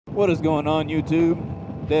What is going on,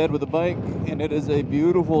 YouTube? Dad with a bike, and it is a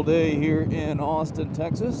beautiful day here in Austin,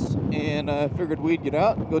 Texas, and I figured we'd get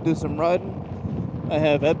out and go do some riding. I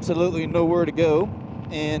have absolutely nowhere to go,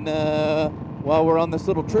 and while we're on this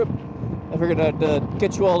little trip, I figured I'd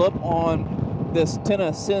catch you all up on this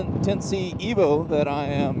Sena 10C Evo that I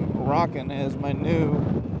am rocking as my new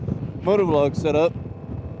motovlog setup,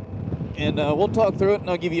 and we'll talk through it, and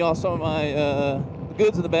I'll give you all some of my the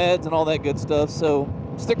goods and the bads and all that good stuff, so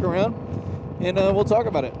stick around, and we'll talk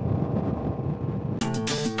about it.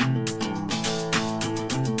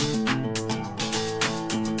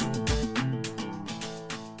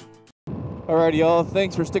 Alrighty, y'all,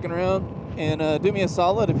 thanks for sticking around, and do me a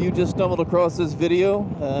solid if you just stumbled across this video,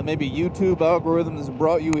 maybe YouTube algorithms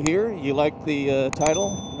brought you here, you like the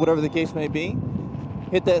title, whatever the case may be,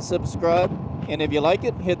 hit that subscribe, and if you like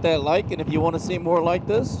it, hit that like, and if you want to see more like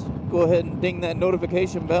this, go ahead and ding that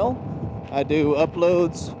notification bell. I do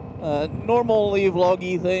uploads, normally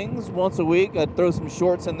vloggy things once a week. I throw some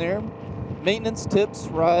shorts in there, maintenance tips,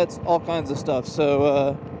 rides, all kinds of stuff.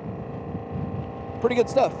 So pretty good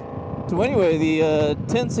stuff. So anyway, the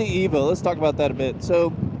 10C Evo, let's talk about that a bit.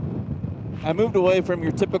 So I moved away from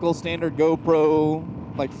your typical standard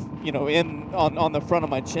GoPro, like, you know, on the front of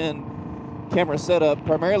my chin camera setup,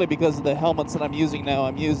 primarily because of the helmets that I'm using now.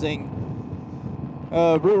 I'm using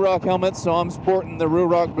Rock helmets, so I'm sporting the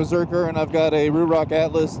Atlas Berserker, and I've got a Rock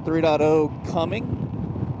Atlas 3.0 coming,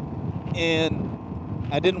 and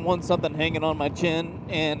I didn't want something hanging on my chin.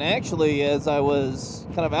 And actually, as I was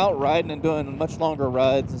kind of out riding and doing much longer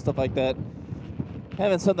rides and stuff like that,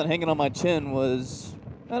 having something hanging on my chin was,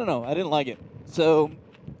 I don't know, I didn't like it. So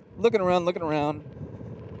looking around,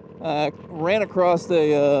 ran across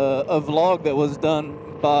a vlog that was done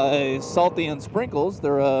by Salty and Sprinkles.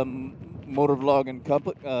 They're motor vlogging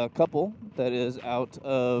couple that is out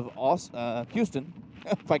of Houston,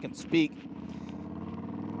 if I can speak.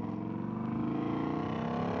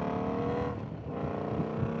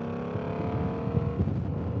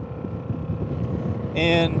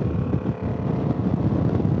 And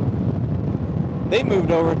they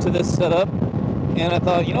moved over to this setup, and I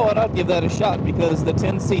thought, you know what, I'd give that a shot, because the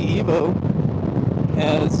 10C Evo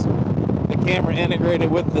has the camera integrated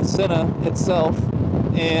with the Sena itself.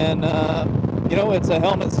 And you know, it's a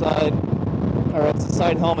helmet side, or it's a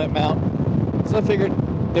side helmet mount, so I figured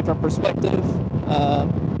different perspective,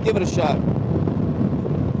 give it a shot.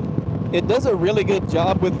 It does a really good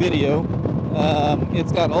job with video.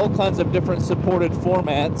 It's got all kinds of different supported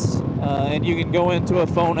formats, and you can go into a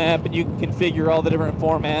phone app and you can configure all the different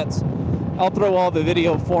formats. I'll throw all the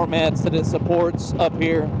video formats that it supports up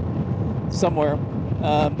here somewhere,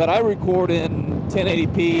 but I record in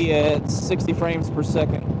 1080p at 60 frames per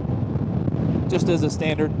second, just as a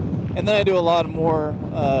standard. And then I do a lot more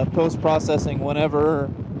post-processing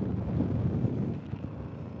whenever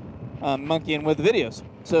I'm monkeying with videos.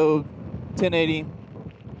 So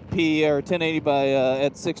 1080p or 1080 by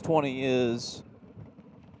at 620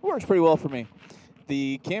 works pretty well for me.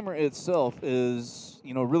 The camera itself is,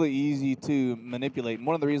 you know, really easy to manipulate. And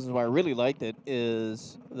one of the reasons why I really liked it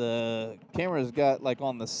is the camera's got, like,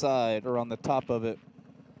 on the side or on the top of it,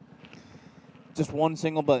 just one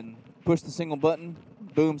single button. Push the single button,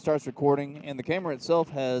 boom, starts recording. And the camera itself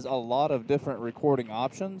has a lot of different recording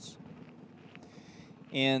options.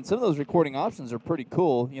 And some of those recording options are pretty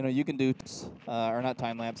cool. You know, you can do, or not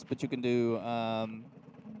time lapse, but you can do,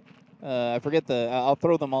 I forget I'll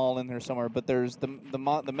throw them all in there somewhere, but there's the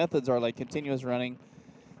methods are like continuous running.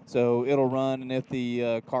 So it'll run, and if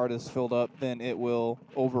the card is filled up, then it will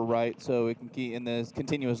overwrite, so it can keep in this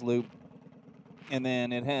continuous loop. And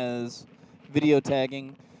then it has video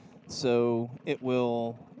tagging, so it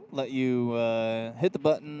will let you hit the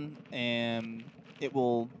button, and it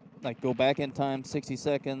will, like, go back in time 60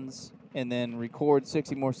 seconds, and then record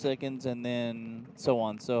 60 more seconds, and then so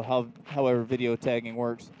on. So however video tagging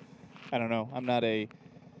works, I don't know. I'm not a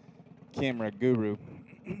camera guru,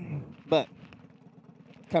 but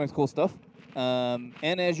kind of cool stuff. And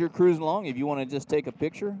as you're cruising along, if you want to just take a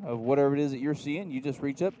picture of whatever it is that you're seeing, you just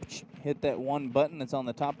reach up, hit that one button that's on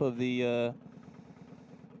the top of the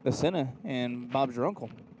Sena, and Bob's your uncle.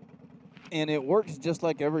 And it works just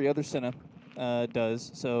like every other Sena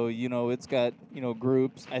does. So, you know, it's got, you know,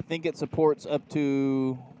 groups. I think it supports up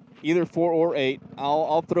to either 4 or 8.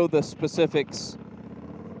 I'll throw the specifics,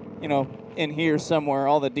 you know, in here somewhere,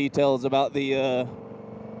 all the details about the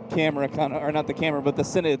camera, or not the camera, but the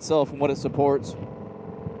Sena itself and what it supports.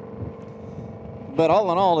 But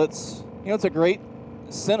all in all, it's, you know, it's a great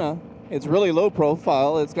Sena. It's really low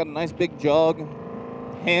profile. It's got a nice big jog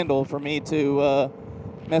handle for me to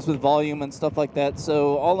mess with volume and stuff like that.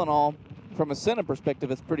 So all in all, from a Sena perspective,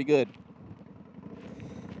 it's pretty good.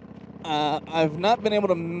 I've not been able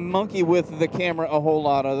to monkey with the camera a whole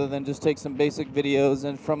lot other than just take some basic videos,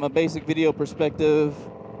 and from a basic video perspective,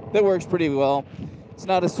 that works pretty well. It's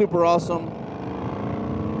not a super awesome,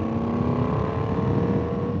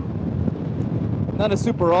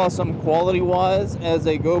 quality-wise as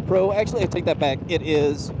a GoPro. Actually, I take that back. It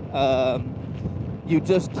is. You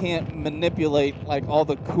just can't manipulate like all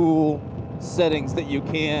the cool settings that you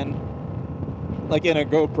can, like in a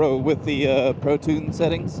GoPro with the Pro Tune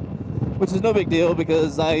settings, which is no big deal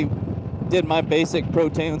because I did my basic Pro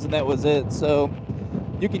Tunes and that was it. So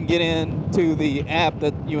you can get into the app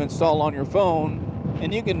that you install on your phone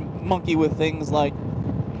and you can monkey with things like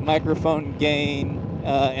microphone gain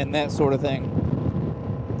and that sort of thing.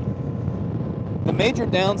 The major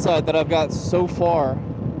downside that I've got so far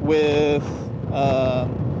with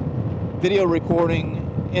video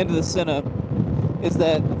recording into the Sena is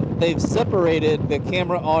that they've separated the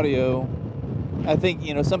camera audio. I think,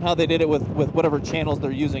 you know, somehow they did it with whatever channels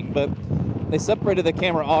they're using, but they separated the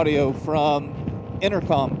camera audio from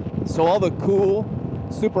intercom. So all the cool,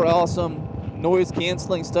 super awesome noise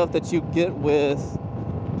canceling stuff that you get with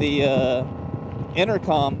the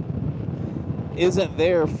intercom isn't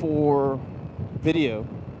there for video.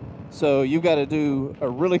 So you've got to do a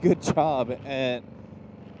really good job at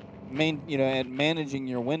managing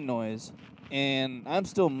your wind noise. And I'm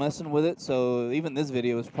still messing with it, so even this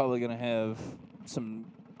video is probably going to have some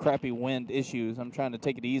crappy wind issues. I'm trying to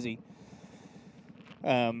take it easy.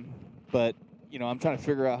 But, you know, I'm trying to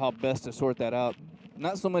figure out how best to sort that out.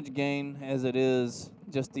 Not so much gain as it is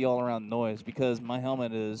just the all-around noise, because my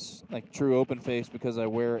helmet is like true open face because I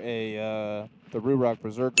wear the Atlas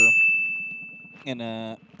Berserker. And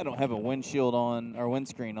I don't have a windshield on, or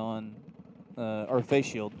windscreen on, or face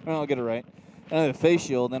shield. Well, I'll get it right. I have a face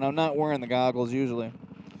shield, and I'm not wearing the goggles usually.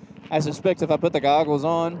 I suspect if I put the goggles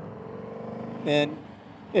on, then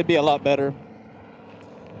it'd be a lot better.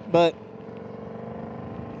 But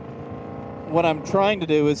what I'm trying to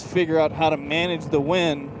do is figure out how to manage the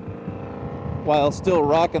wind while still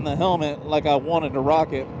rocking the helmet like I wanted to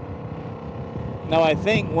rock it. Now I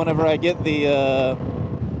think whenever I get the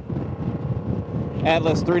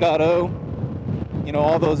Atlas 3.0, you know,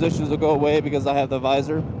 all those issues will go away because I have the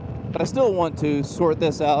visor. But I still want to sort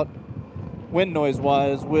this out wind noise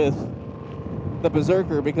wise with the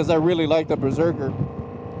Berserker because I really like the Berserker.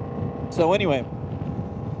 So anyway,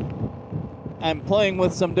 I'm playing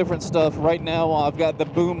with some different stuff. Right now I've got the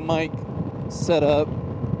boom mic set up,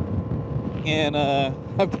 and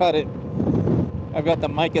I've got the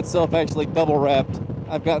mic itself actually double wrapped.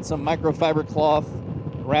 I've got some microfiber cloth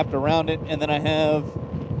wrapped around it, and then I have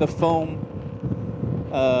the foam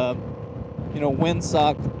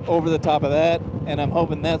windsock over the top of that, and I'm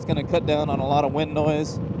hoping that's going to cut down on a lot of wind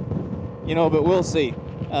noise. You know, but we'll see.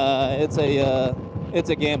 It's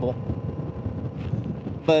a gamble.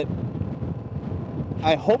 But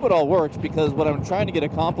I hope it all works, because what I'm trying to get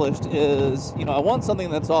accomplished is, you know, I want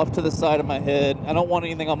something that's off to the side of my head. I don't want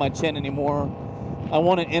anything on my chin anymore. I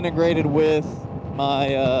want it integrated with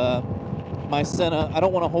my my Sena. I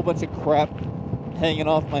don't want a whole bunch of crap hanging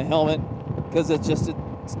off my helmet, because it's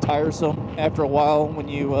tiresome after a while when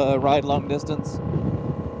you ride long distance.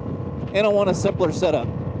 And I want a simpler setup.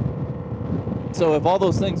 So if all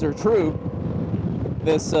those things are true,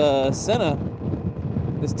 this Sena,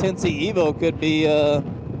 this 10C Evo could be,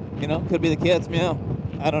 could be the cat's meow.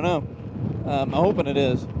 I don't know. I'm hoping it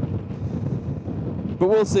is. But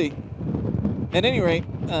we'll see. At any rate,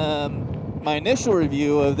 my initial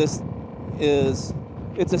review of this is,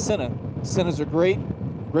 it's a Sena. Senas are great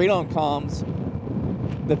on comms.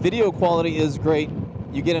 The video quality is great.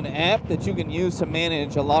 You get an app that you can use to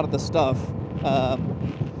manage a lot of the stuff.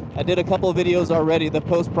 I did a couple of videos already. The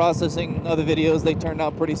post-processing of the videos, they turned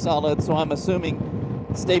out pretty solid, so I'm assuming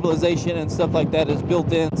stabilization and stuff like that is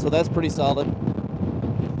built in, so that's pretty solid.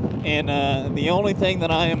 And the only thing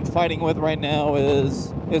that I am fighting with right now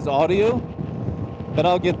is audio, but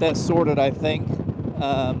I'll get that sorted, I think.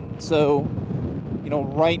 So, you know,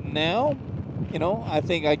 right now, you know, I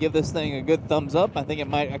think I give this thing a good thumbs up. I think it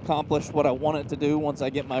might accomplish what I want it to do once I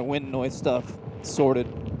get my wind noise stuff sorted.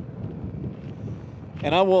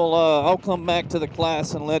 And I'll come back to the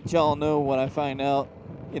class and let y'all know what I find out,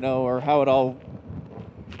 you know, or how it all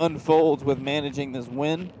unfolds with managing this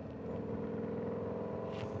wind.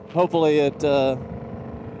 Hopefully it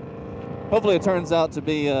turns out to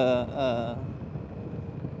be a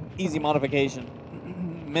easy modification.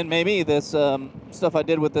 And maybe this stuff I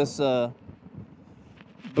did with this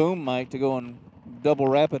boom mic, to go and double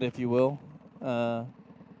wrap it, if you will,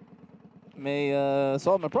 may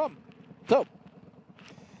solve my problem. So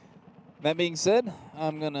That being said,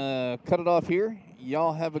 I'm going to cut it off here.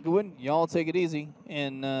 Y'all have a good one. Y'all take it easy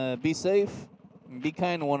and be safe and be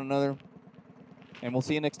kind to one another. And we'll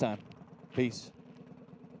see you next time. Peace.